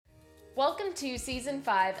Welcome to Season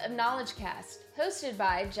 5 of Knowledge Cast, hosted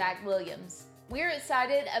by Jack Williams. We're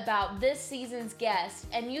excited about this season's guest,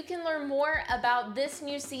 and you can learn more about this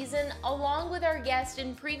new season along with our guest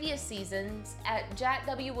in previous seasons at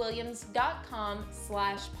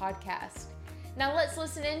jackwwilliams.com/podcast. Now let's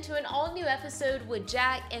listen in to an all-new episode with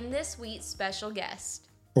Jack and this week's special guest.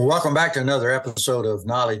 Well, welcome back to another episode of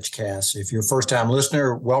Knowledge Cast. If you're a first-time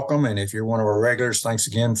listener, welcome. And if you're one of our regulars, thanks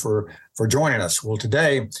again for joining us. Well,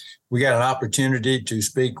 today we got an opportunity to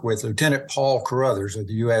speak with Lieutenant Paul Carothers of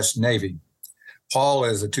the U.S. Navy. Paul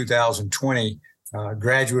is a 2020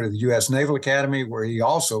 graduate of the U.S. Naval Academy, where he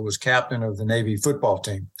also was captain of the Navy football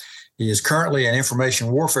team. He is currently an information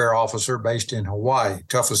warfare officer based in Hawaii.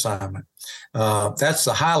 Tough assignment. That's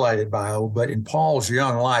the highlighted bio, but in Paul's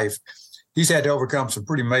young life, he's had to overcome some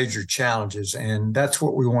pretty major challenges, and that's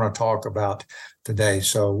what we want to talk about today.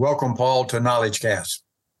 So welcome, Paul, to Knowledge Cast.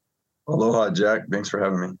 Aloha, Jack. Thanks for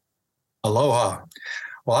having me. Aloha.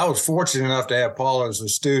 Well, I was fortunate enough to have Paul as a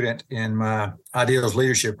student in my Ideals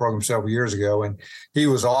Leadership program several years ago, and he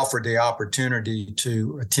was offered the opportunity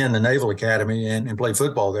to attend the Naval Academy and play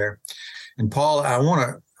football there. And Paul,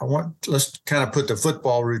 let's kind of put the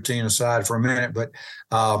football routine aside for a minute, but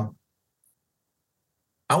I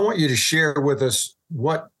want you to share with us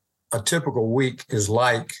what a typical week is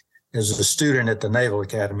like as a student at the Naval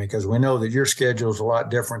Academy, because we know that your schedule is a lot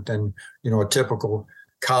different than, a typical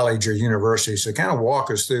college or university. So kind of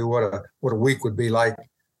walk us through what a week would be like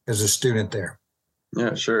as a student there.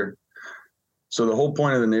 Yeah, sure. So the whole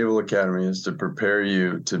point of the Naval Academy is to prepare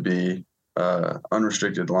you to be an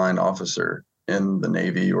unrestricted line officer in the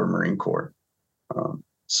Navy or Marine Corps.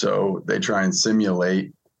 So they try and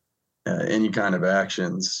simulate any kind of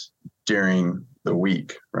actions during the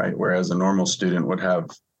week, right? Whereas a normal student would have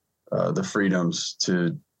the freedoms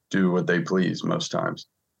to do what they please most times.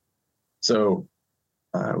 So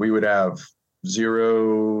we would have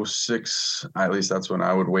 06, at least that's when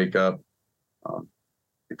I would wake up,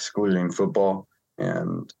 excluding football,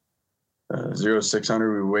 and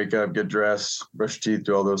 0600, we would wake up, get dressed, brush your teeth,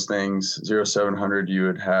 do all those things. 0700, you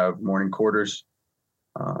would have morning quarters.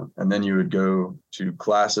 And then you would go to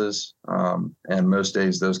classes, and most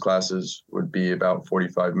days those classes would be about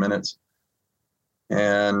 45 minutes.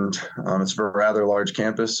 And it's a rather large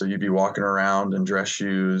campus, so you'd be walking around in dress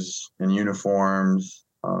shoes and uniforms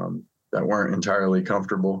that weren't entirely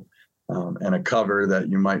comfortable, and a cover that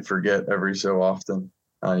you might forget every so often.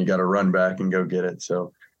 You got to run back and go get it.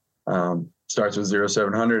 So starts with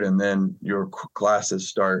 0700, and then your classes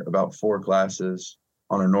start about 4 classes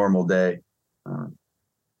on a normal day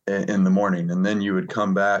in the morning, and then you would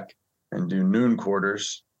come back and do noon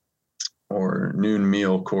quarters or noon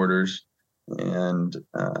meal quarters, and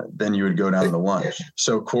then you would go down to lunch.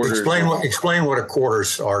 So quarters. Explain what a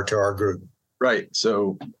quarters are to our group. Right.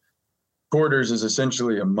 So quarters is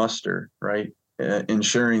essentially a muster, right?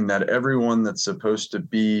 Ensuring that everyone that's supposed to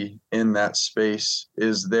be in that space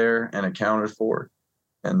is there and accounted for,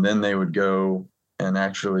 and then they would go and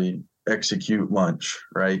actually execute lunch,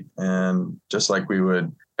 right? And just like we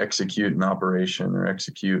would execute an operation or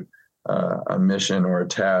execute a mission or a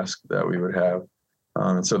task that we would have.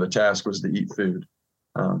 And so the task was to eat food.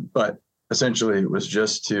 But essentially it was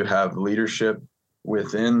just to have leadership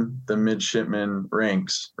within the midshipman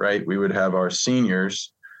ranks, right? We would have our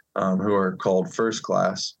seniors who are called first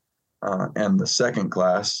class and the second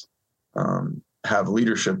class have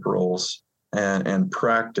leadership roles and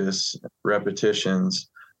practice repetitions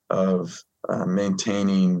of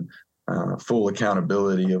maintaining full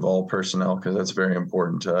accountability of all personnel, because that's very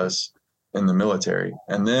important to us in the military.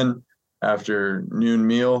 And then after noon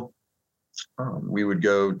meal, we would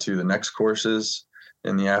go to the next courses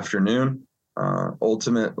in the afternoon. In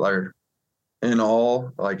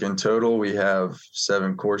total, we have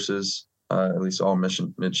 7 courses. At least all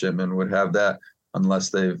midshipmen would have that, unless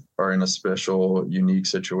they are in a special, unique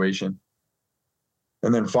situation.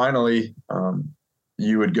 And then finally,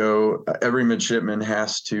 you would go, every midshipman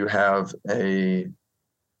has to have a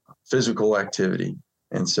physical activity.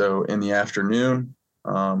 And so in the afternoon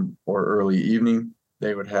or early evening,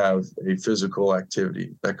 they would have a physical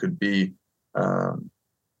activity that could be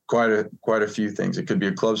quite a few things. It could be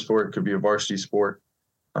a club sport, it could be a varsity sport.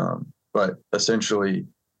 But essentially,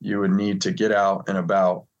 you would need to get out and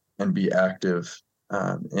about and be active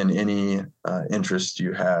in any interest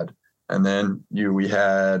you had. And then we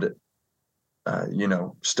had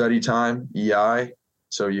study time, EI.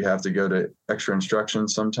 So you have to go to extra instruction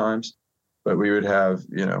sometimes, but we would have,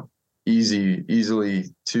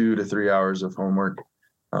 easily 2 to 3 hours of homework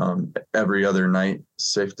every other night,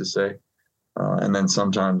 safe to say. And then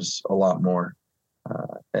sometimes a lot more.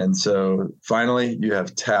 And so finally you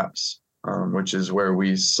have TAPS. which is where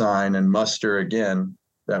we sign and muster again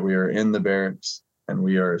that we are in the barracks and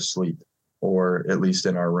we are asleep, or at least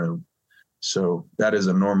in our room. So that is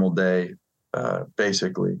a normal day,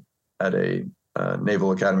 basically, at a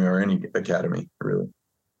Naval Academy or any academy, really.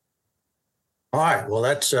 All right. Well,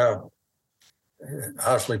 that's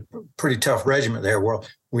obviously pretty tough regiment there. Well,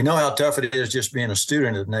 we know how tough it is just being a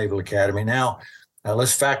student at the Naval Academy. Now,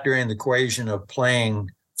 let's factor in the equation of playing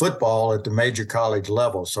football at the major college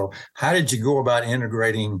level. So how did you go about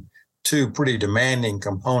integrating two pretty demanding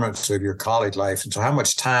components of your college life? And so how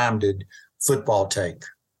much time did football take?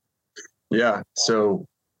 Yeah. So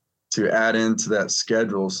to add into that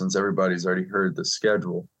schedule, since everybody's already heard the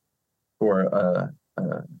schedule, for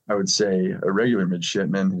I would say a regular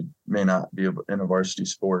midshipman who may not be in a varsity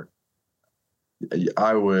sport,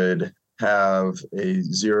 I would have a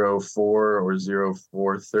 04 or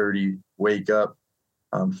 04:30 wake up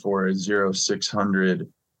for a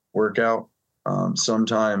 0600 workout.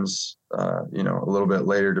 Sometimes, a little bit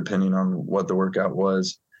later, depending on what the workout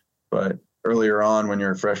was. But earlier on, when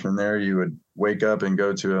you're a freshman there, you would wake up and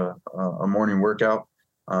go to a morning workout.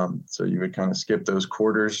 So you would kind of skip those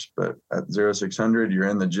quarters, but at 0600, you're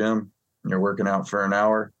in the gym and you're working out for an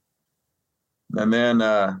hour. And then,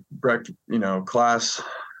 class,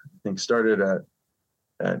 I think started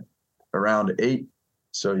at around 8.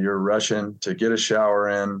 So you're rushing to get a shower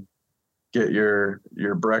in, get your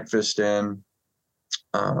breakfast in,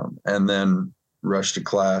 and then rush to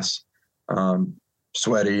class,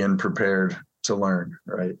 sweaty and prepared to learn,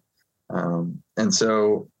 right? And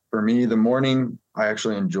so for me, the morning, I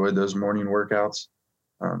actually enjoyed those morning workouts.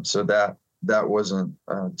 So that wasn't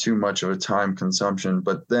too much of a time consumption.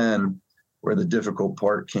 But then where the difficult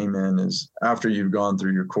part came in is after you've gone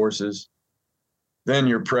through your courses, then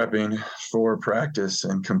you're prepping for practice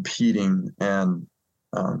and competing. And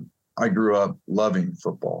I grew up loving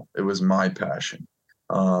football. It was my passion.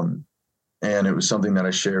 And it was something that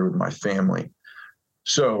I shared with my family.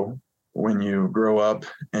 So when you grow up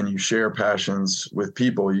and you share passions with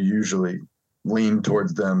people, you usually lean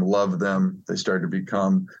towards them, love them. They start to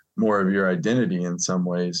become more of your identity in some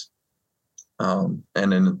ways.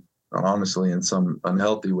 And honestly, in some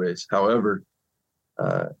unhealthy ways. However,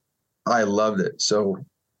 I loved it. So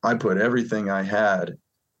I put everything I had.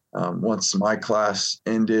 Once my class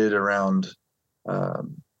ended around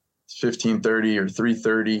 15:30 or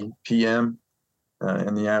 3:30 p.m.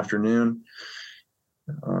 In the afternoon,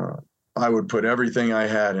 I would put everything I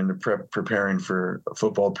had into preparing for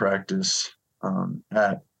football practice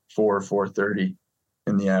at 4:30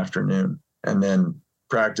 in the afternoon. And then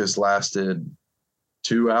practice lasted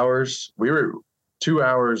 2 hours. We were 2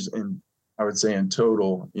 hours in, I would say in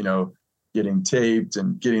total, getting taped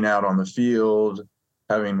and getting out on the field,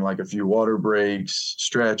 having like a few water breaks,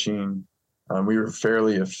 stretching. We were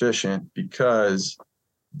fairly efficient because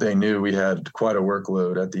they knew we had quite a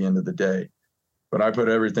workload at the end of the day. But I put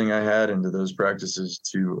everything I had into those practices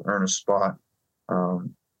to earn a spot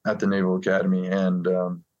at the Naval Academy. And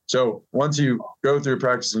so once you go through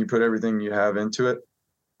practice and you put everything you have into it,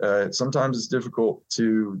 sometimes it's difficult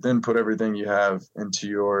to then put everything you have into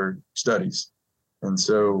your studies. And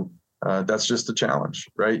so that's just the challenge,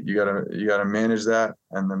 right? You gotta manage that,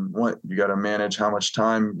 and then you gotta manage how much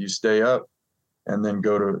time you stay up, and then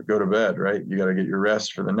go to bed, right? You gotta get your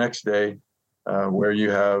rest for the next day. Where you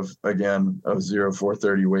have, again, a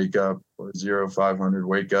 04:30 wake up or 0500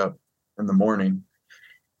 wake up in the morning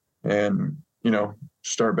and,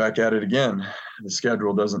 start back at it again. The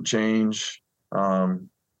schedule doesn't change.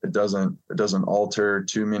 It doesn't alter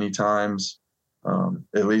too many times,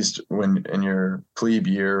 at least when in your plebe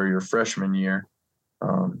year or your freshman year.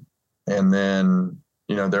 And then,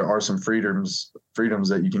 there are some freedoms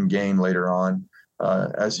that you can gain later on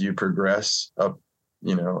as you progress up,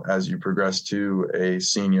 as you progress to a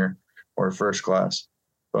senior or first class.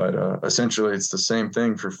 But essentially, it's the same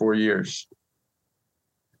thing for 4 years.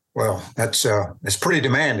 Well, it's pretty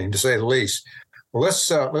demanding, to say the least. Well,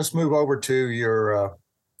 let's move over to your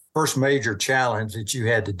first major challenge that you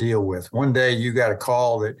had to deal with. One day you got a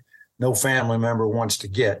call that no family member wants to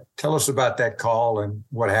get. Tell us about that call and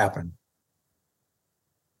what happened.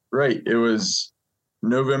 Right. It was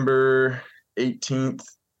November 18th,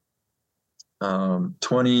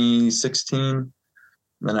 2016.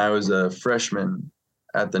 And I was a freshman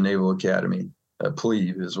at the Naval Academy. A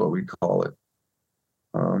plebe is what we call it.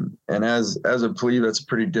 And as a plebe, that's a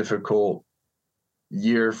pretty difficult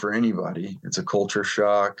year for anybody. It's a culture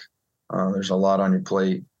shock. There's a lot on your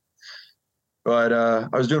plate. But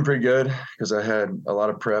I was doing pretty good because I had a lot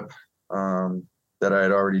of prep that I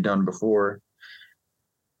had already done before.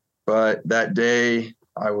 But that day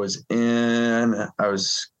I was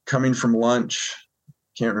coming from lunch,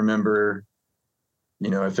 can't remember,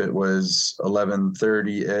 if it was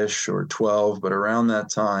 11:30-ish or 12, but around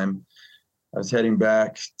that time, I was heading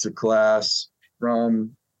back to class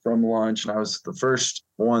from lunch, and I was the first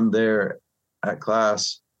one there at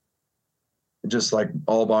class, just like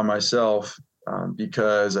all by myself,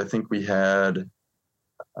 because I think we had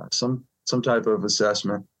some type of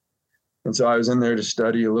assessment. And so I was in there to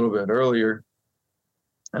study a little bit earlier,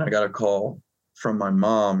 and I got a call from my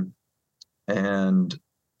mom, and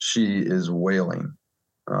she is wailing.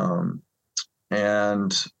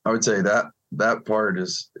 And I would say that part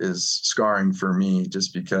is scarring for me,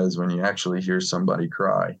 just because when you actually hear somebody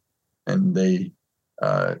cry and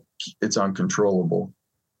it's uncontrollable,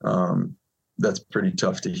 that's pretty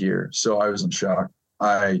tough to hear. So I was in shock.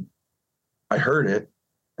 I heard it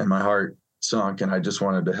and my heart sunk, and I just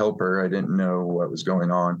wanted to help her. I didn't know what was going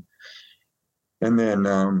on. And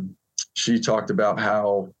then she talked about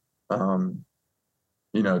how,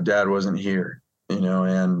 Dad wasn't here,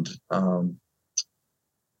 and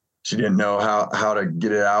she didn't know how to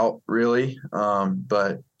get it out really.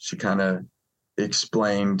 But she kind of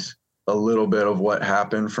explained a little bit of what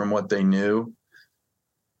happened from what they knew.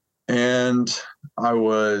 And I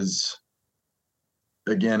was,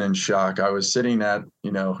 again, in shock. I was sitting at,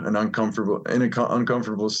 an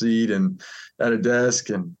uncomfortable seat and at a desk,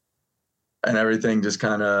 and everything just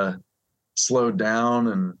kind of slowed down,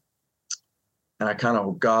 and I kind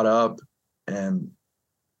of got up and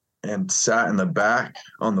sat in the back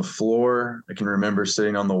on the floor. I can remember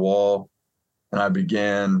sitting on the wall, and I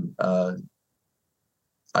began to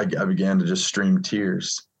just stream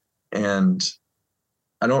tears. And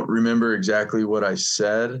I don't remember exactly what I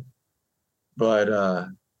said, but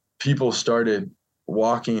people started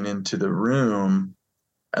walking into the room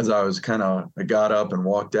as I got up and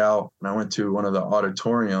walked out, and I went to one of the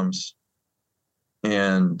auditoriums.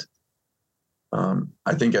 And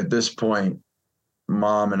I think at this point,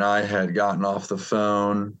 Mom and I had gotten off the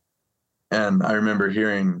phone, and I remember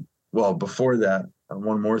hearing, well, before that,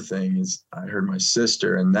 one more thing is I heard my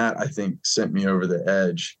sister, and that, I think, sent me over the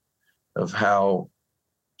edge of how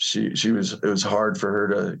it was hard for her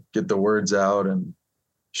to get the words out, and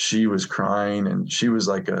she was crying, and she was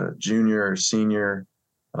like a junior or senior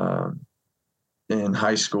in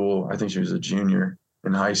high school. I think she was a junior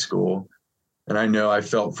in high school. And I know I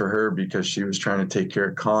felt for her because she was trying to take care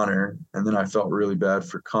of Connor. And then I felt really bad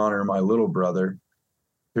for Connor, my little brother,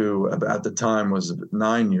 who at the time was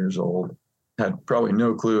 9 years old, had probably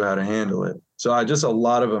no clue how to handle it. So just a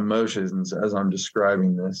lot of emotions as I'm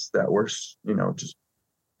describing this that were, just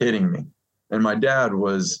hitting me. And my dad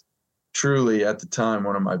was truly at the time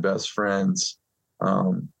one of my best friends,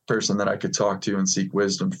 person that I could talk to and seek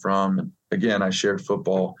wisdom from. And again, I shared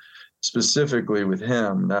football specifically with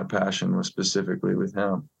him. That passion was specifically with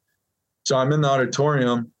him. So I'm in the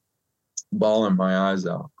auditorium, bawling my eyes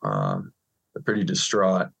out, pretty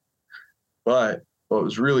distraught. But what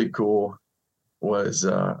was really cool was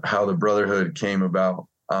how the brotherhood came about.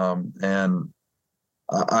 And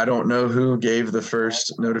I don't know who gave the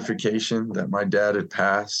first notification that my dad had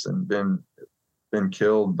passed and been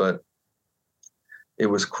killed, but it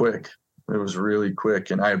was quick. It was really quick,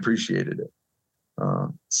 and I appreciated it.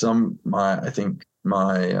 I think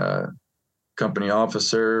my company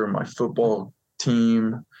officer, my football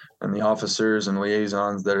team, and the officers and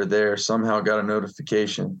liaisons that are there somehow got a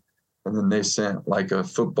notification, and then they sent like a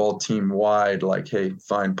football team wide, like, "Hey,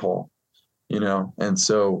 find Paul," And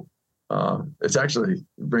so it's actually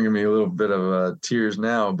bringing me a little bit of tears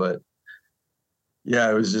now, but yeah,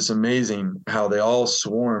 it was just amazing how they all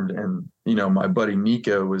swarmed. And my buddy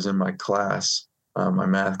Nico was in my class, my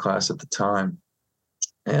math class at the time.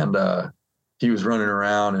 And he was running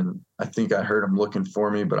around, and I think I heard him looking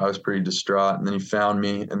for me, but I was pretty distraught. And then he found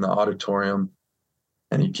me in the auditorium,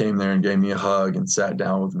 and he came there and gave me a hug and sat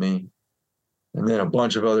down with me. And then a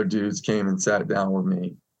bunch of other dudes came and sat down with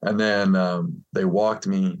me. And then they walked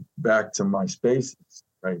me back to my spaces,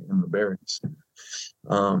 right in the barracks,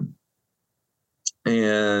 or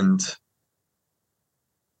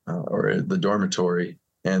the dormitory.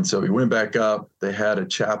 And so we went back up. They had a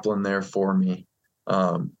chaplain there for me,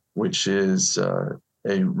 which is a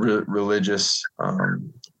religious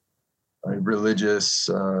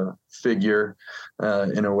figure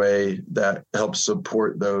in a way that helps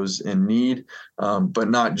support those in need, but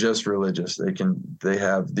not just religious. They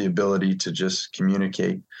have the ability to just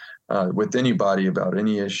communicate with anybody about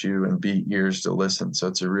any issue and be ears to listen. So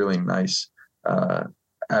it's a really nice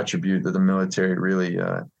attribute that the military really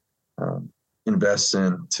invests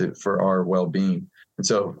in for our well-being. And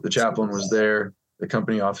so the chaplain was there. The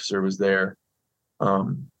company officer was there.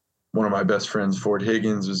 one of my best friends, Ford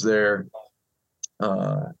Higgins, was there.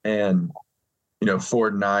 And,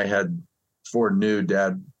 Ford knew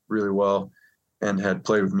Dad really well and had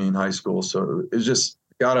played with me in high school. So it just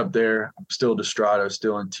got up there. I'm still distraught. I was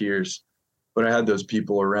still in tears, but I had those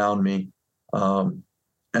people around me.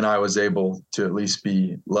 And I was able to at least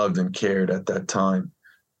be loved and cared at that time.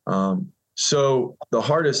 So the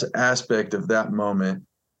hardest aspect of that moment,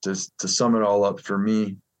 to sum it all up for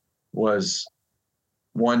me, was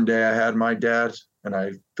one day I had my dad and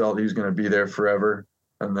I felt he was going to be there forever.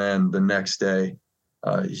 And then the next day,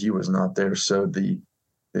 he was not there. So the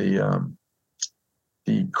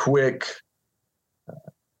quick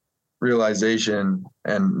realization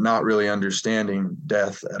and not really understanding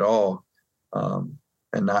death at all,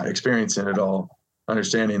 and not experiencing it all,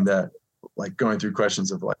 understanding that, like, going through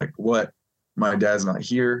questions of like, what, my dad's not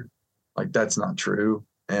here, like, that's not true,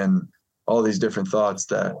 and all these different thoughts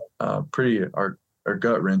that are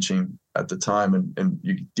gut wrenching at the time, and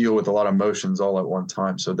you deal with a lot of emotions all at one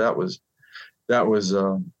time. So that was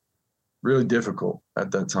really difficult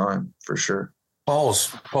at that time, for sure.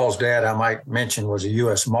 Paul's dad, I might mention, was a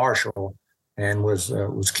U.S. Marshal and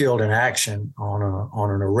was killed in action on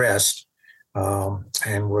an arrest,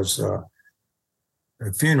 and was a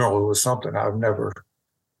funeral was something I've never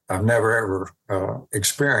ever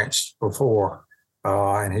experienced before,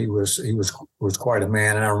 and he was quite a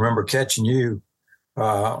man. And I remember catching you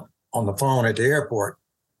on the phone at the airport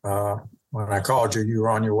when I called you. You were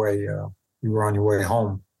on your way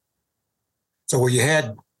home. So what you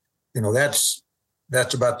had, that's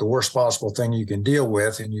about the worst possible thing you can deal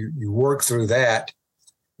with. And you work through that.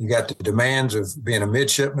 You got the demands of being a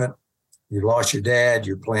midshipman. You lost your dad.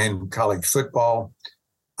 You're playing college football.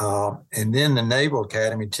 And then the Naval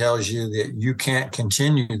Academy tells you that you can't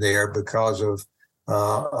continue there because of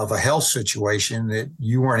a health situation that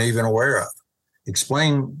you weren't even aware of.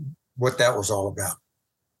 Explain what that was all about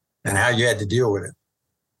and how you had to deal with it.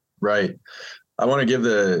 Right. I want to give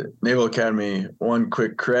the Naval Academy one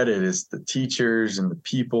quick credit, is the teachers and the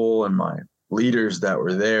people and my leaders that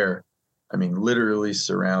were there. I mean, literally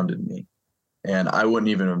surrounded me, and I wouldn't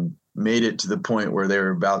even have made it to the point where they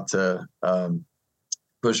were about to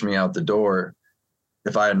push me out the door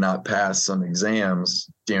if I had not passed some exams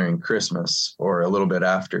during Christmas, or a little bit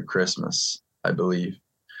after Christmas, I believe.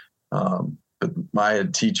 But I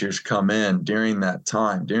had teachers come in during that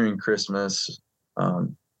time, during Christmas,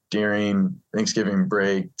 during Thanksgiving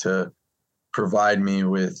break, to provide me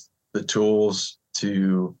with the tools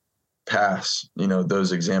to pass,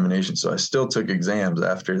 those examinations. So I still took exams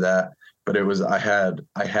after that, but it was, I had,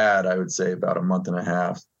 I would say, about a month and a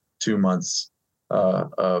half, 2 months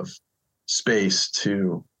of space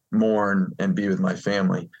to mourn and be with my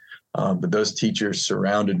family. But those teachers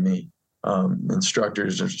surrounded me,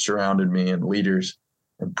 instructors surrounded me, and leaders,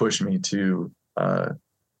 and pushed me to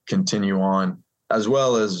continue on, as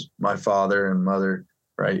well as my father and mother,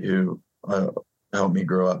 right, who helped me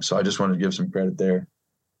grow up. So I just wanted to give some credit there.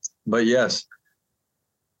 But yes,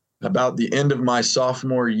 about the end of my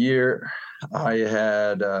sophomore year, I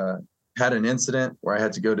had an incident where I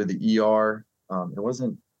had to go to the ER. It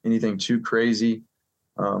wasn't anything too crazy,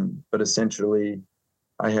 but essentially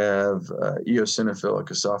I have eosinophilic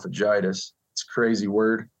esophagitis. It's a crazy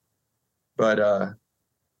word, but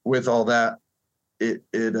with all that, it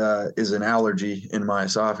is an allergy in my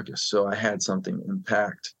esophagus. So I had something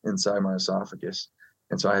impact inside my esophagus,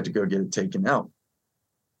 and so I had to go get it taken out.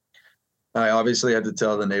 I obviously had to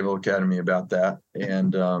tell the Naval Academy about that,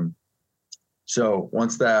 and so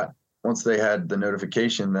once they had the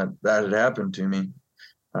notification that had happened to me,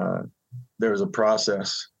 there was a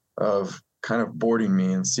process of kind of boarding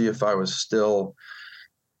me and see if I was still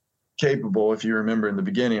capable. If you remember in the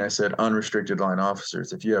beginning, I said unrestricted line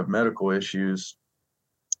officers. If you have medical issues,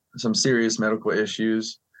 some serious medical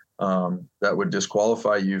issues that would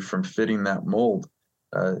disqualify you from fitting that mold,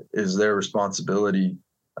 is their responsibility,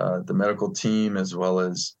 the medical team as well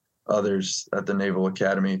as others at the Naval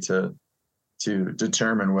Academy, to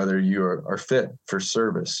determine whether you are fit for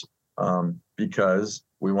service, because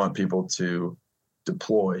we want people to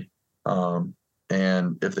deploy.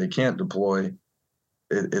 And if they can't deploy,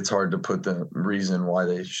 it's hard to put the reason why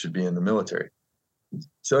they should be in the military.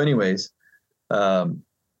 So anyways,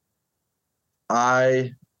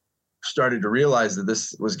 I started to realize that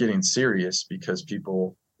this was getting serious, because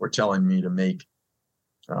people were telling me to make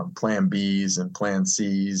plan Bs and plan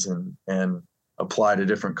Cs and apply to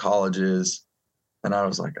different colleges. And I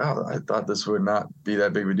was like, oh, I thought this would not be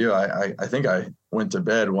that big of a deal. I think I went to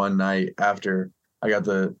bed one night after I got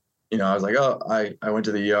I was like, oh, I went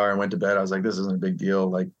to the ER and went to bed. I was like, this isn't a big deal.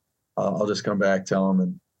 Like, I'll just come back, tell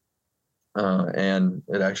them. And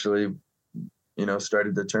it actually,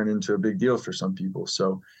 started to turn into a big deal for some people.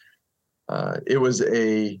 So it was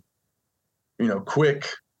a, quick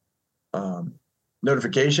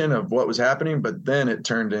notification of what was happening, but then it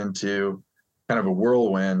turned into kind of a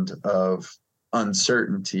whirlwind of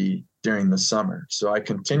uncertainty during the summer. So I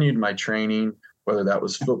continued my training, whether that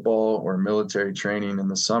was football or military training in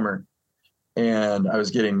the summer. And I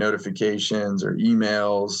was getting notifications or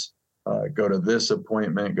emails, go to this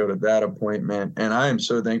appointment, go to that appointment. And I am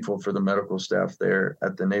so thankful for the medical staff there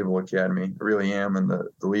at the Naval Academy. I really am. And the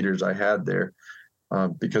leaders I had there,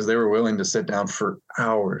 because they were willing to sit down for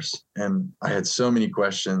hours. And I had so many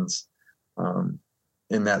questions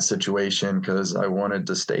in that situation because I wanted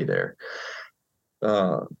to stay there.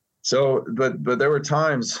 But there were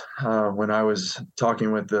times when I was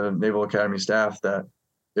talking with the Naval Academy staff that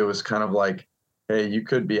it was kind of like, hey, you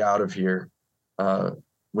could be out of here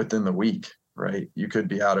within the week, right? You could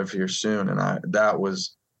be out of here soon. And that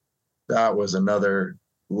was another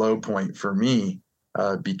low point for me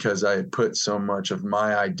because I had put so much of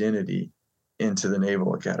my identity into the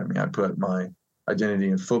Naval Academy. I put my identity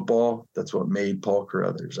in football. That's what made Paul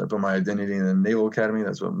Carothers. I put my identity in the Naval Academy.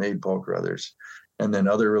 That's what made Paul Carothers. And then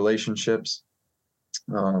other relationships.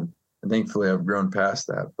 And thankfully, I've grown past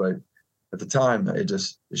that. But at the time, it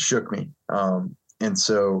shook me. And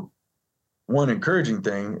so one encouraging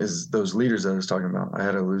thing is those leaders that I was talking about. I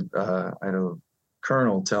had a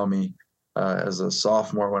colonel tell me as a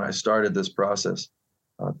sophomore when I started this process,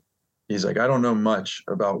 he's like, I don't know much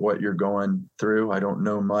about what you're going through. I don't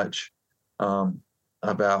know much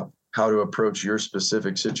about how to approach your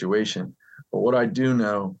specific situation. But what I do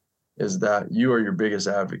know is that you are your biggest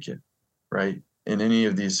advocate, right? In any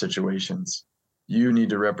of these situations, you need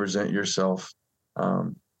to represent yourself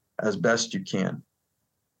as best you can.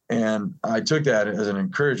 And I took that as an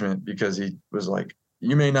encouragement because he was like,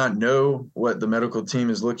 you may not know what the medical team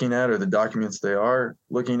is looking at or the documents they are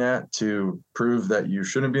looking at to prove that you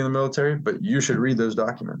shouldn't be in the military, but you should read those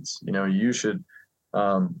documents. You should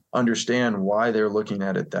understand why they're looking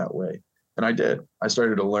at it that way. And I did. I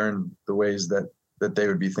started to learn the ways that they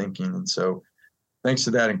would be thinking. And so thanks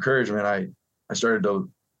to that encouragement, I started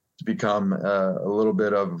to become a little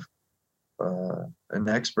bit of an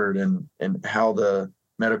expert in how the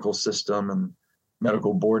medical system and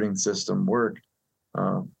medical boarding system work.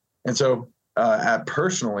 And so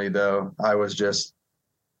personally, though, I was just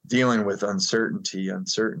dealing with uncertainty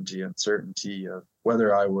of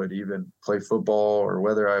whether I would even play football or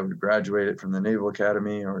whether I would graduate it from the Naval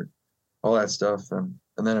Academy or all that stuff. And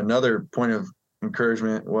then another point of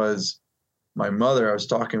encouragement was my mother. I was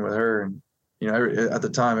talking with her, and at the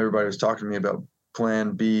time everybody was talking to me about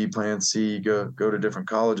plan B, plan C, go to different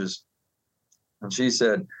colleges. And she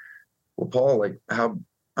said, well, Paul, like how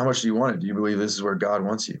much do you want it? Do you believe this is where God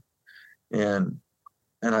wants you? And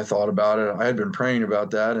I thought about it. I had been praying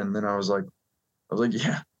about that. And then I was like,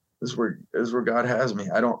 yeah, this is where God has me.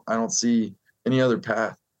 I don't see any other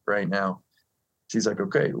path right now. She's like,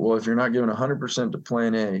 okay, well, if you're not giving 100% to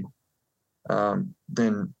plan A,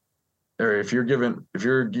 then, or if you're given,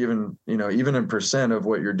 even a percent of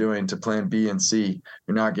what you're doing to plan B and C,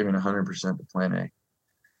 you're not giving 100% to plan A.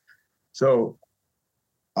 So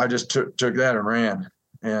I just took that and ran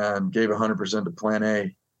and gave 100% to plan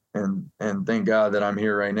A. And thank God that I'm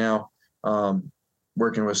here right now,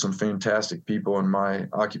 working with some fantastic people in my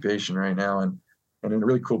occupation right now and in a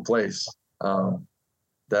really cool place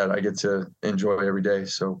that I get to enjoy every day.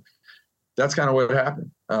 So that's kind of what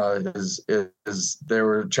happened. Is there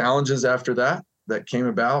were challenges after that came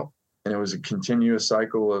about, and it was a continuous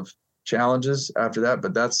cycle of challenges after that.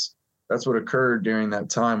 But that's what occurred during that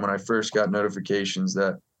time when I first got notifications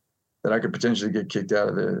that I could potentially get kicked out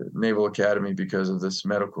of the Naval Academy because of this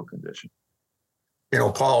medical condition.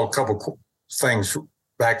 Paul, a couple things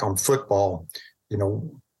back on football.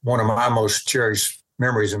 One of my most cherished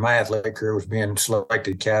memories in my athletic career was being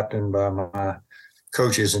selected captain by my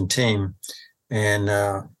coaches and team.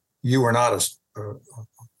 And you were not a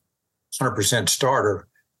 100% starter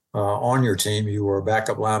on your team. You were a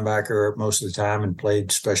backup linebacker most of the time and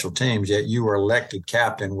played special teams, yet you were elected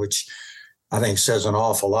captain, which I think says an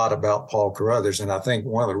awful lot about Paul Carothers. And I think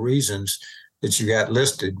one of the reasons that you got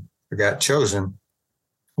listed or got chosen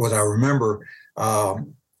was I remember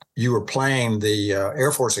you were playing the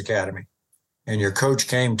Air Force Academy, and your coach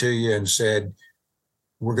came to you and said,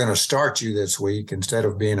 we're going to start you this week instead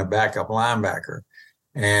of being a backup linebacker.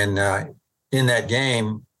 And in that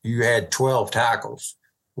game, you had 12 tackles,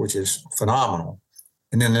 which is phenomenal.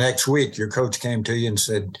 And then the next week, your coach came to you and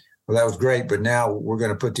said, well, that was great, but now we're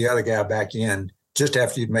going to put the other guy back in just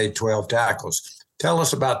after you'd made 12 tackles. Tell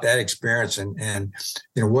us about that experience and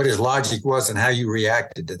what his logic was and how you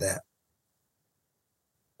reacted to that.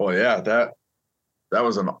 Well, yeah, that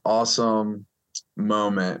was an awesome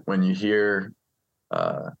moment when you hear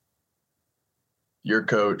your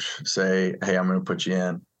coach say, "Hey, I'm going to put you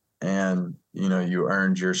in," and you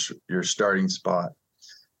earned your starting spot.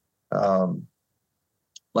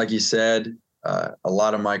 Like you said, a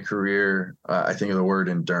lot of my career, I think of the word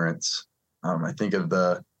endurance. I think of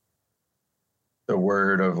the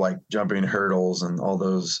word of like jumping hurdles and all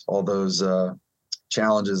those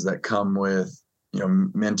challenges that come with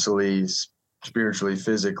mentally, spiritually,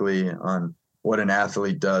 physically, on what an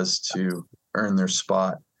athlete does to earn their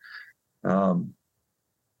spot.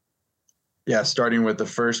 Starting with the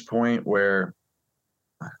first point where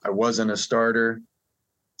I wasn't a starter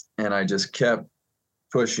and I just kept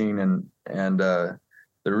pushing and the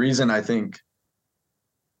reason I think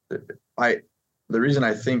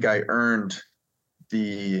I earned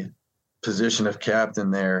the position of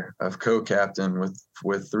captain there, of co-captain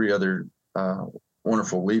with three other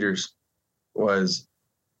wonderful leaders, was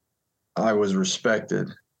I was respected.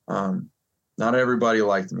 Not everybody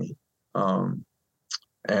liked me, and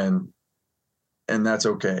that's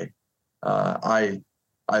okay. I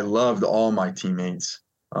loved all my teammates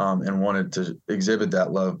and wanted to exhibit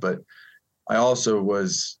that love, but I also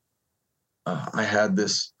was I had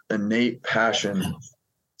this innate passion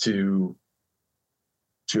to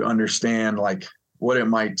understand like what it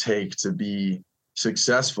might take to be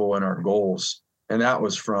successful in our goals, and that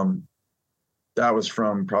was from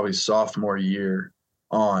probably sophomore year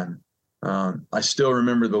on. I still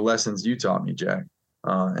remember the lessons you taught me, Jack,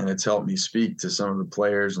 and it's helped me speak to some of the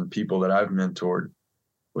players and people that I've mentored,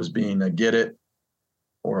 was being a get it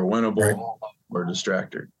or a winnable or a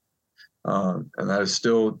distractor. And that is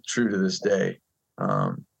still true to this day.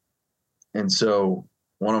 And so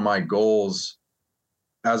one of my goals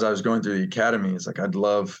as I was going through the academy is like, I'd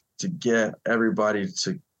love to get everybody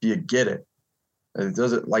to be a get it. It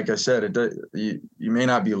doesn't, like I said, you may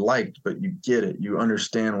not be liked, but you get it. You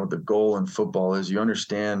understand what the goal in football is. You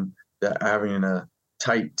understand that having a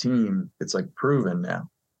tight team, it's like proven now.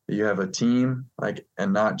 You have a team, like,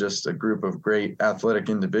 and not just a group of great athletic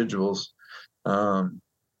individuals.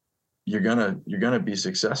 You're gonna be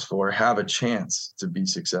successful or have a chance to be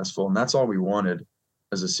successful, and that's all we wanted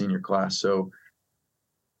as a senior class. So,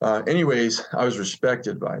 anyways, I was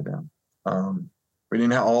respected by them. We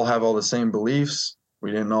didn't all have all the same beliefs.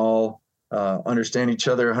 We didn't all understand each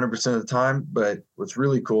other 100% of the time. But what's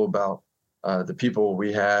really cool about the people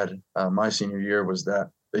we had my senior year was that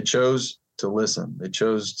they chose to listen. They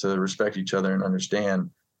chose to respect each other and understand,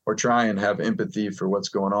 or try and have empathy for what's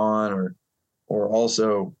going on, or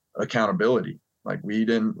also accountability. Like we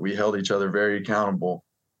held each other very accountable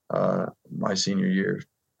my senior year.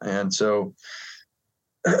 And so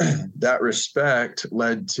that respect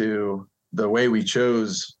led to the way we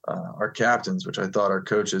chose our captains, which I thought our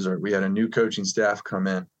coaches we had a new coaching staff come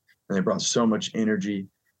in, and they brought so much energy.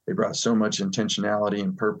 They brought so much intentionality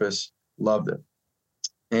and purpose. Loved it.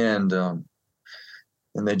 And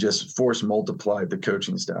they just force multiplied the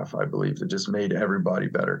coaching staff, I believe. It just made everybody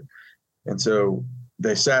better. And so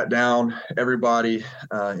they sat down, everybody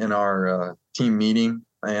in our team meeting,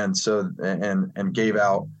 and gave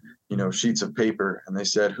out, sheets of paper, and they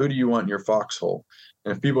said, "Who do you want in your foxhole?"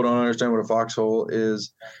 And if people don't understand what a foxhole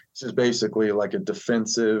is, it's just basically like a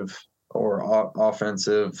defensive or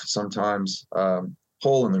offensive, sometimes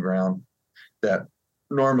hole in the ground that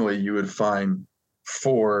normally you would find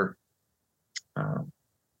for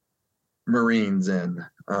Marines in.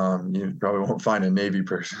 You probably won't find a Navy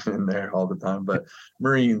person in there all the time, but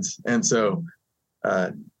Marines. And so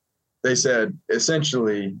they said,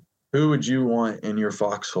 essentially, who would you want in your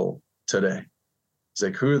foxhole today? It's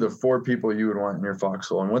like, who are the 4 people you would want in your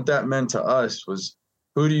foxhole? And what that meant to us was,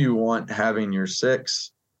 who do you want having your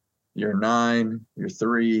 6, your 9, your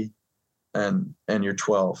 3, and your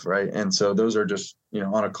 12, right? And so those are just,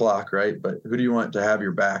 on a clock, right? But who do you want to have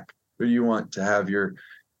your back? Who do you want to have your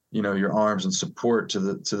arms and support to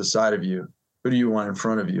the side of you? Who do you want in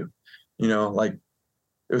front of you? Like,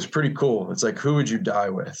 it was pretty cool. It's like, who would you die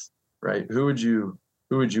with, right? Who would you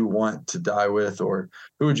want to die with, or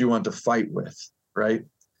who would you want to fight with, right?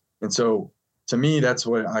 And so to me, that's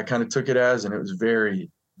what I kind of took it as, and it was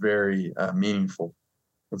very, very meaningful.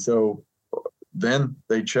 And so then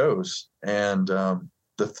they chose, and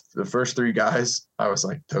the first 3 guys, I was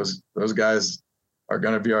like, those guys are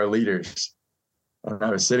going to be our leaders. And I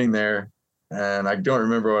was sitting there, and I don't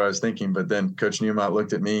remember what I was thinking, but then Coach Newmont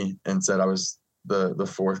looked at me and said I was the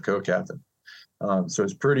 4th co-captain. So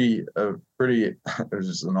it's it was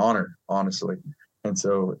just an honor, honestly. And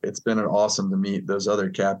so it's been awesome to meet those other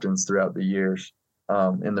captains throughout the years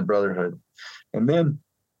in the brotherhood. And then,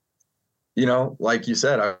 like you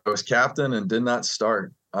said, I was captain and did not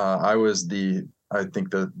start. I was I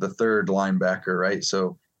think the third linebacker, right?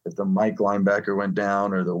 So if the Mike linebacker went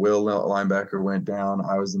down or the Will linebacker went down,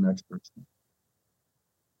 I was the next person.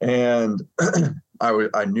 And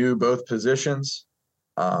I knew both positions.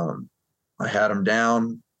 I had them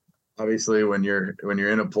down. Obviously, when you're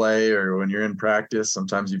in a play or when you're in practice,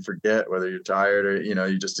 sometimes you forget whether you're tired or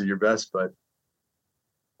you just do your best. But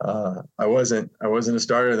I wasn't a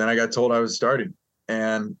starter. Then I got told I was starting,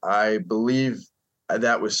 and I believe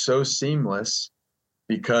that was so seamless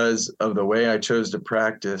because of the way I chose to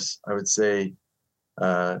practice. I would say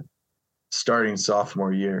starting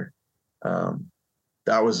sophomore year,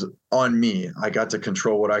 that was on me. I got to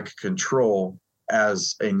control what I could control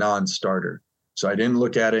as a non-starter. So I didn't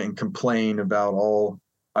look at it and complain about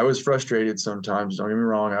I was frustrated sometimes. Don't get me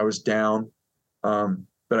wrong. I was down.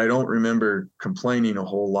 But I don't remember complaining a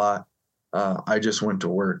whole lot. I just went to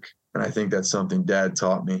work. And I think that's something Dad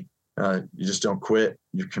taught me. You just don't quit.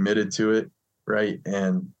 You're committed to it. Right.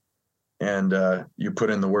 And you put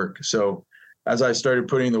in the work. So as I started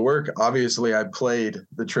putting in the work, obviously I played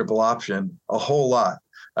the triple option a whole lot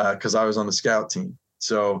because I was on the scout team.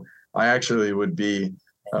 So I actually would be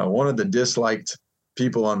one of the disliked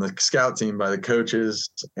people on the scout team by the coaches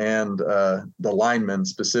and the linemen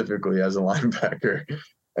specifically as a linebacker.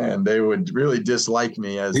 And they would really dislike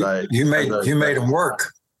me as you made them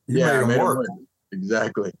work. I made them work.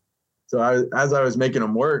 Exactly. So as I was making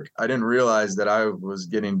them work, I didn't realize that I was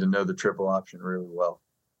getting to know the triple option really well.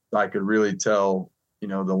 So I could really tell, the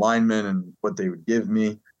linemen and what they would give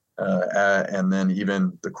me, and then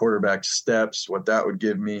even the quarterback steps, what that would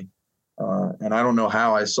give me. And I don't know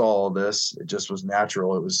how I saw all this. It just was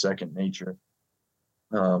natural. It was second nature.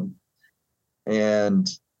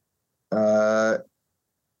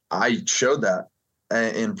 I showed that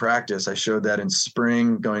in practice. I showed that in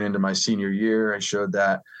spring going into my senior year. I showed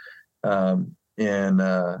that in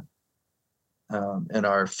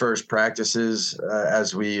our first practices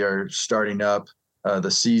as we are starting up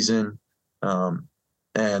the season.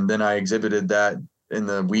 And then I exhibited that in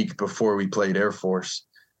the week before we played Air Force.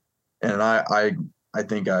 And I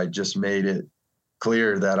think I just made it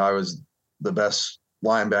clear that I was the best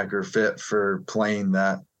linebacker fit for playing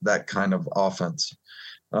that kind of offense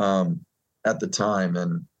at the time.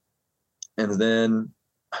 And then,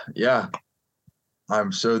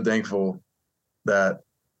 I'm so thankful that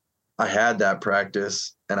I had that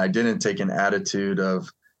practice and I didn't take an attitude of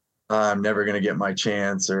I'm never going to get my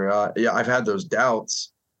chance or I've had those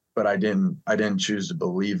doubts, but I didn't choose to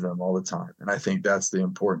believe them all the time. And I think that's the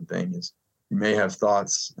important thing is you may have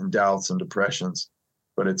thoughts and doubts and depressions,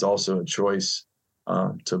 but it's also a choice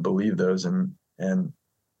to believe those. And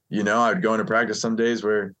I'd go into practice some days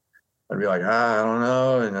where I'd be like, I don't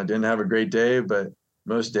know. And I didn't have a great day, but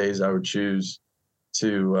most days I would choose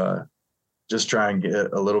to just try and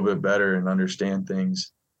get a little bit better and understand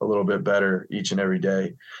things a little bit better each and every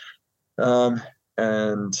day.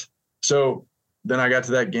 And so then I got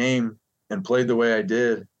to that game and played the way I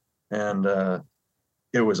did. And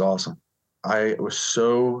it was awesome. I was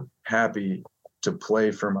so happy to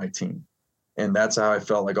play for my team. And that's how I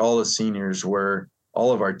felt like all the seniors were,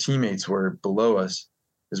 all of our teammates were below us,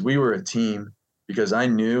 is we were a team because I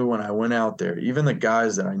knew when I went out there, even the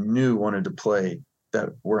guys that I knew wanted to play that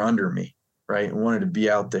were under me, right, and wanted to be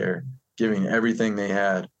out there giving everything they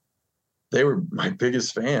had, they were my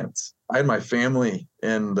biggest fans. I had my family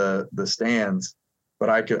in the stands, but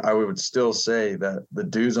I would still say that the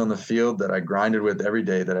dudes on the field that I grinded with every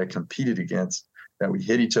day, that I competed against, that we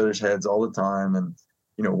hit each other's heads all the time and,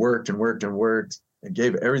 worked and worked and worked and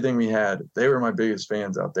gave everything we had, they were my biggest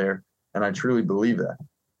fans out there. And I truly believe that.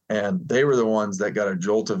 And they were the ones that got a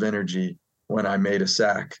jolt of energy when I made a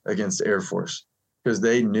sack against Air Force, because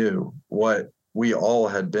they knew what we all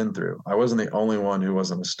had been through. I wasn't the only one who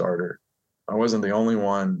wasn't a starter. I wasn't the only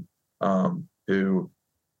one who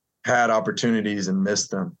had opportunities and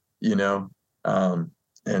missed them, and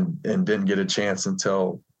didn't get a chance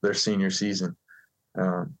until their senior season.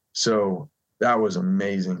 So that was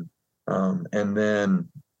amazing. And then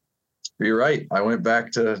you're right. I went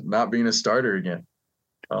back to not being a starter again.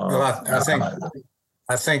 Well,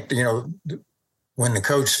 I think, when the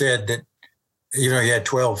coach said that, you had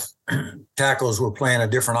 12 tackles, we're playing a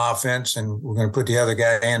different offense and we're going to put the other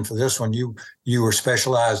guy in for this one. You were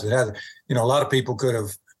specialized at other, a lot of people could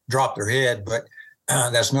have dropped their head, but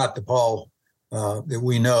that's not the Paul that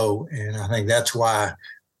we know. And I think that's why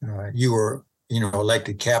you were,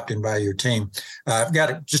 elected captain by your team. I've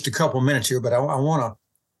got just a couple minutes here, but I want to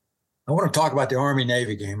I want to talk about the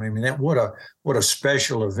Army-Navy game. I mean, what a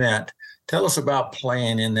special event. Tell us about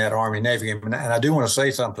playing in that Army-Navy game. And I do want to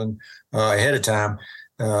say something ahead of time.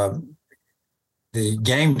 The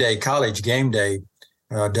game day, college game day,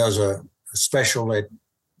 does a special at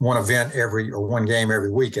one game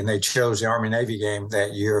every week, and they chose the Army-Navy game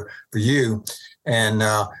that year for you. And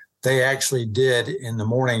they actually did in the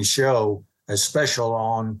morning show a special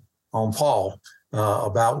on Paul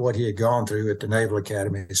about what he had gone through at the Naval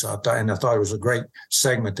Academy. So I thought it was a great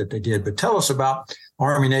segment that they did. But tell us about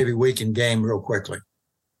Army-Navy week and game real quickly.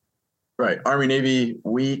 Right. Army-Navy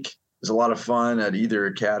week is a lot of fun at either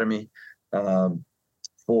academy.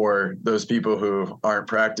 For those people who aren't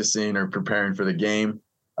practicing or preparing for the game,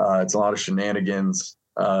 it's a lot of shenanigans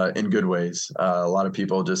in good ways. A lot of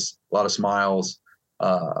people, just a lot of smiles,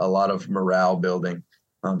 a lot of morale building.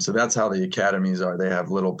 So that's how the academies are. They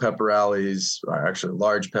have little pep rallies, or actually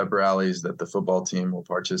large pep rallies that the football team will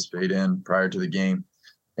participate in prior to the game.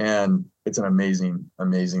 And it's an amazing,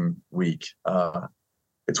 amazing week.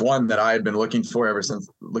 It's one that I had been looking forward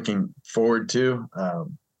to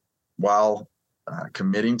while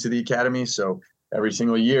committing to the academy. So every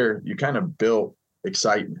single year you kind of built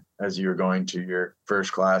excitement as you're going to your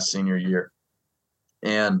first class senior year.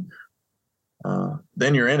 And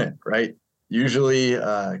then you're in it, right? Usually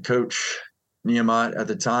Coach Niemat at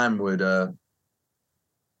the time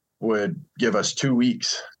would give us 2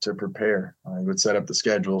 weeks to prepare. He would set up the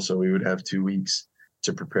schedule so we would have 2 weeks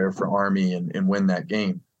to prepare for Army and win that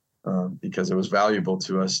game because it was valuable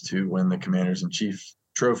to us to win the Commanders-in-Chief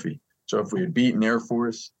trophy. So if we had beaten Air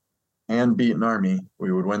Force and beaten Army,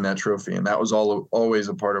 we would win that trophy. And that was always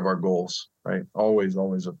a part of our goals, right? Always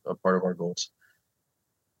a part of our goals.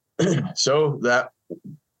 So that,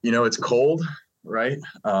 it's cold, right?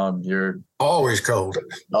 You're always cold.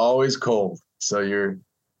 Always cold. So you're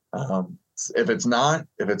if it's not,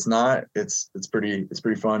 it's pretty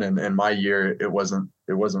fun. And in my year, it wasn't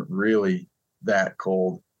really that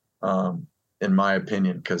cold, in my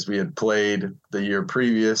opinion, because we had played the year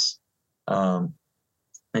previous.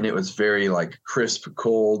 And it was very like crisp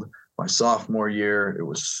cold. My sophomore year, it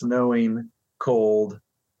was snowing cold.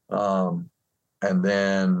 And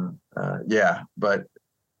then, but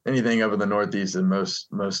anything up in the Northeast and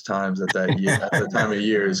most times at the time of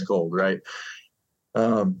year is cold, right?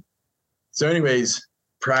 So anyways,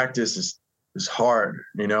 practice is hard,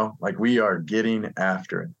 like we are getting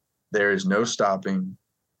after it. There is no stopping.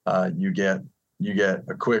 You get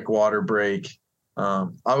a quick water break.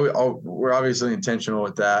 We're obviously intentional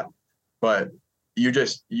with that, but you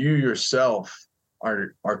yourself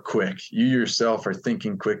are quick. You yourself are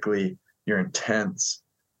thinking quickly. You're intense.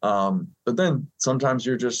 But then sometimes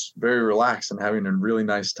you're just very relaxed and having a really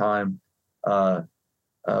nice time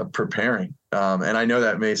preparing. And I know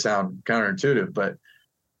that may sound counterintuitive, but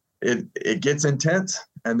it gets intense.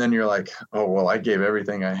 And then you're like, oh, well, I gave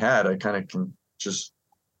everything I had. I kind of can just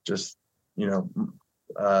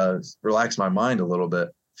relax my mind a little bit.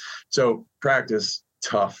 So practice,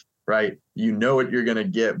 tough, right? You know what you're going to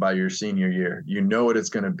get by your senior year. You know what it's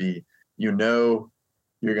going to be. You're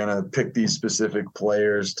going to pick these specific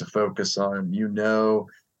players to focus on.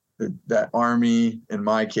 That Army, in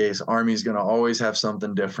my case, Army's going to always have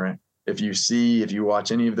something different. If you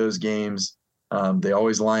watch any of those games, they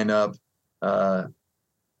always line up.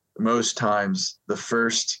 Most times the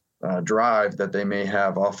first drive that they may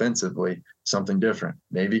have offensively, something different.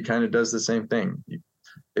 Navy kind of does the same thing.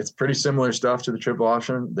 It's pretty similar stuff to the triple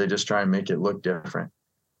option. They just try and make it look different.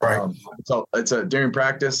 Right. So during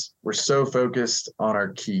practice, we're so focused on our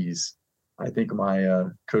keys. I think my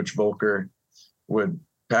Coach Volker would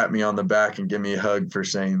pat me on the back and give me a hug for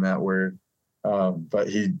saying that word. But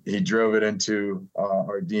he drove it into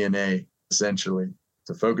our DNA, essentially,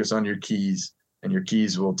 to focus on your keys, and your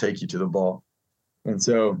keys will take you to the ball. And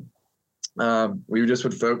so we just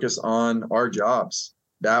would focus on our jobs.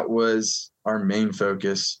 That was our main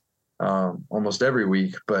focus almost every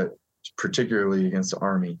week, but particularly against the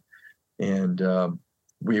Army. And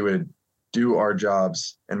we would do our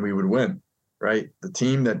jobs and we would win, right? The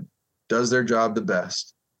team that does their job the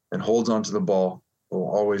best and holds onto the ball will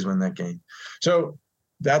always win that game. So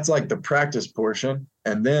that's like the practice portion.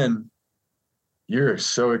 And then you're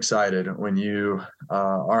so excited when you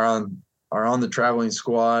are on the traveling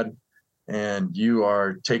squad and you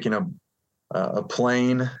are taking a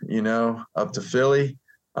plane, up to Philly.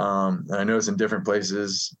 And I know it's in different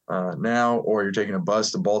places now, or you're taking a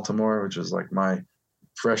bus to Baltimore, which was like my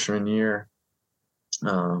freshman year.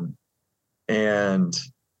 And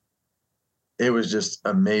it was just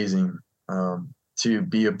amazing to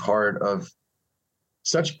be a part of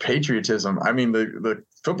such patriotism. I mean, the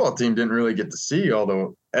football team didn't really get to see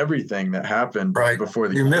all everything that happened before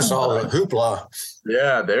the game. You miss all the hoopla.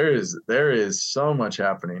 Yeah, there is so much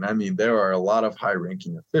happening. I mean, there are a lot of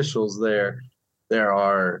high-ranking officials there. There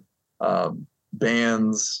are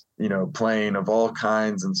bands, playing of all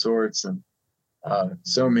kinds and sorts, and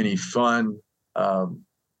so many fun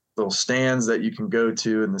little stands that you can go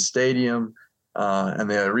to in the stadium. And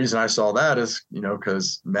the reason I saw that is,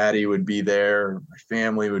 because Maddie would be there, my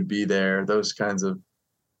family would be there, those kinds of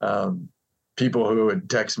people who would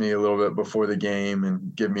text me a little bit before the game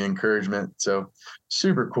and give me encouragement. So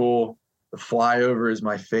super cool. The flyover is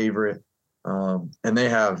my favorite. And they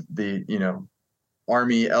have the,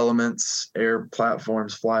 Army elements, air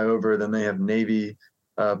platforms fly over. Then they have Navy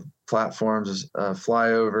platforms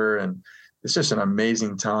fly over. And it's just an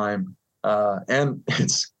amazing time. And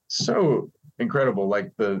it's so incredible.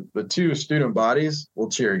 Like the two student bodies will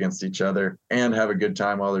cheer against each other and have a good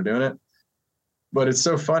time while they're doing it. But it's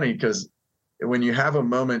so funny because when you have a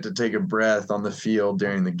moment to take a breath on the field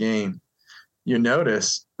during the game, you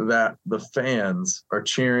notice that the fans are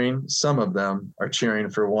cheering. Some of them are cheering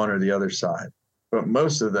for one or the other side, but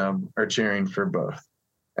most of them are cheering for both.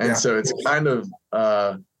 And so it's kind of,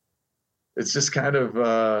 it's just kind of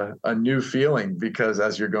a new feeling, because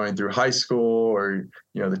as you're going through high school, or,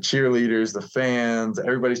 the cheerleaders, the fans,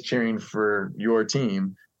 everybody's cheering for your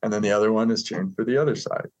team, and then the other one is cheering for the other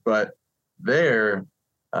side. But there,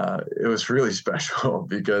 it was really special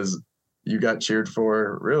because you got cheered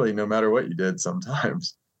for really no matter what you did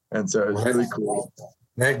sometimes. And so it was really cool.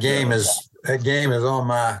 That game is on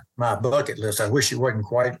my bucket list. I wish it wasn't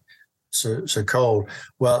quite so cold.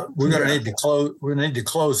 Well, we're going to need to close. We need to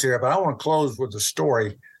close here, but I want to close with a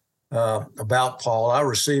story about Paul. I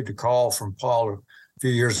received a call from Paul a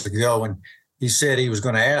few years ago, and he said he was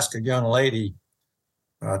going to ask a young lady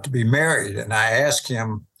to be married. And I asked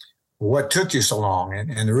him, what took you so long?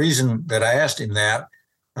 And the reason that I asked him that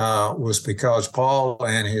was because Paul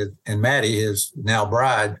and Maddie, his now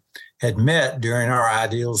bride, had met during our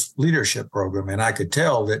Ideals leadership program. And I could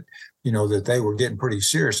tell that, that they were getting pretty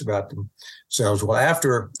serious about themselves. Well,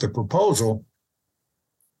 after the proposal,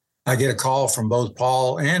 I get a call from both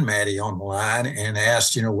Paul and Maddie on the line and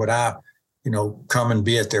asked, would I, come and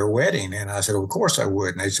be at their wedding? And I said, well, of course I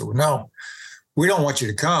would. And they said, well, no, we don't want you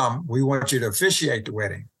to come. We want you to officiate the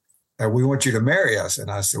wedding. We want you to marry us. And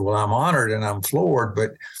I said, well, I'm honored and I'm floored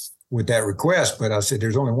with that request. But I said,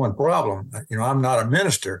 there's only one problem. I'm not a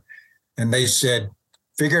minister. And they said,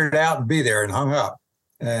 figure it out and be there, and hung up.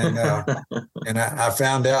 And and I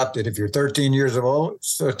found out that if you're 13 years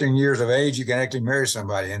of age, you can actually marry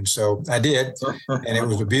somebody. And so I did. And it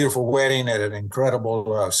was a beautiful wedding at an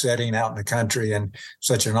incredible setting out in the country, and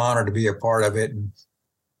such an honor to be a part of it. And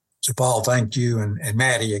so, Paul, thank you. And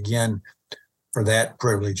Maddie, again, for that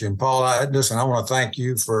privilege. And Paul, I want to thank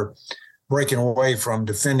you for breaking away from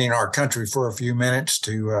defending our country for a few minutes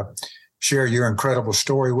to share your incredible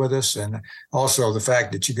story with us, and also the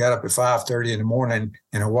fact that you got up at 5:30 in the morning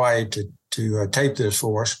in Hawaii to tape this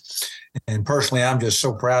for us. And personally, I'm just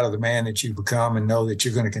so proud of the man that you've become, and know that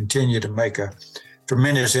you're going to continue to make a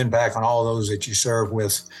tremendous impact on all those that you serve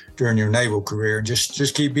with during your naval career. And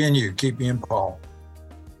just keep being you, keep being Paul.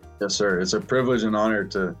 Yes, sir. It's a privilege and honor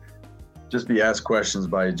to just be asked questions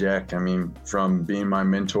by Jack. I mean, from being my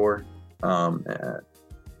mentor,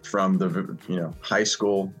 from the high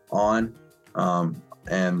school on,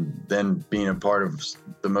 and then being a part of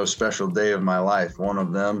the most special day of my life. One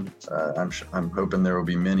of them, I'm hoping there will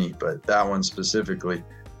be many, but that one specifically,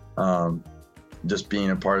 just being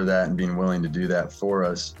a part of that and being willing to do that for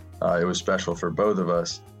us, it was special for both of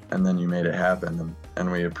us. And then you made it happen,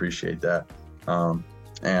 and we appreciate that.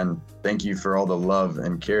 And thank you for all the love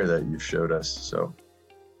and care that you've showed us. So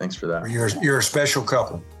thanks for that. You're a special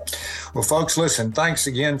couple. Well, folks, listen, thanks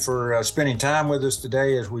again for spending time with us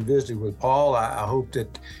today as we visited with Paul. I hope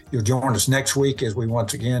that you'll join us next week as we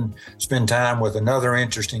once again spend time with another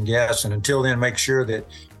interesting guest. And until then, make sure that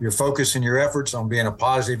you're focusing your efforts on being a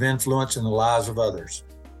positive influence in the lives of others.